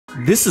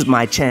This is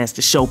my chance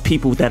to show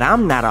people that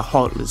I'm not a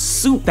heartless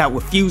suit that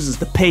refuses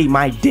to pay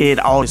my dead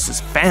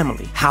artist's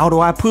family. How do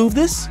I prove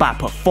this? By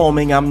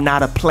performing I'm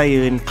not a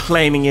player and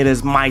claiming it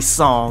as my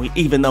song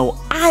even though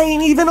I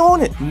ain't even on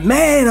it.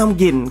 Man, I'm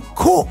getting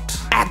cooked.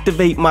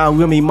 Activate my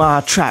Remy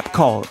Ma trap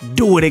card,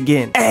 do it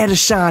again. Add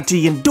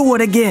Ashanti and do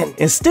it again.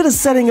 Instead of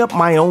setting up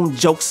my own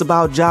jokes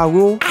about Ja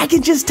Rule, I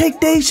can just take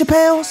Dave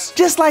Chappelle's.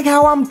 Just like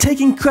how I'm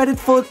taking credit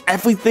for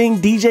everything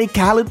DJ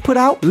Khaled put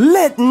out.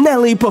 Let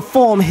Nelly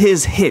perform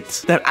his hits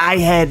that I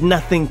had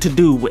nothing to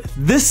do with.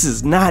 This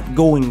is not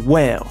going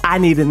well. I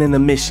need an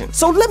intermission.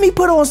 So let me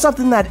put on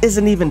something that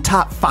isn't even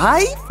top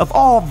 5 of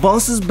all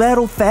Verzuz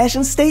battle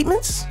fashion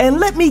statements. And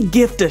let me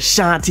gift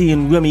Ashanti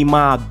and Remy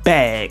Ma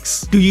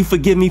bags. Do you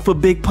forgive me for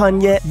Big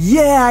Pun yet?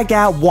 Yeah, I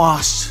got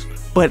washed.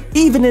 But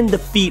even in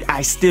defeat,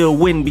 I still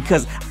win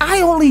because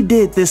I only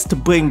did this to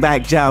bring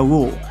back Ja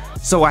Rule.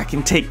 So I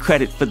can take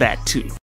credit for that too.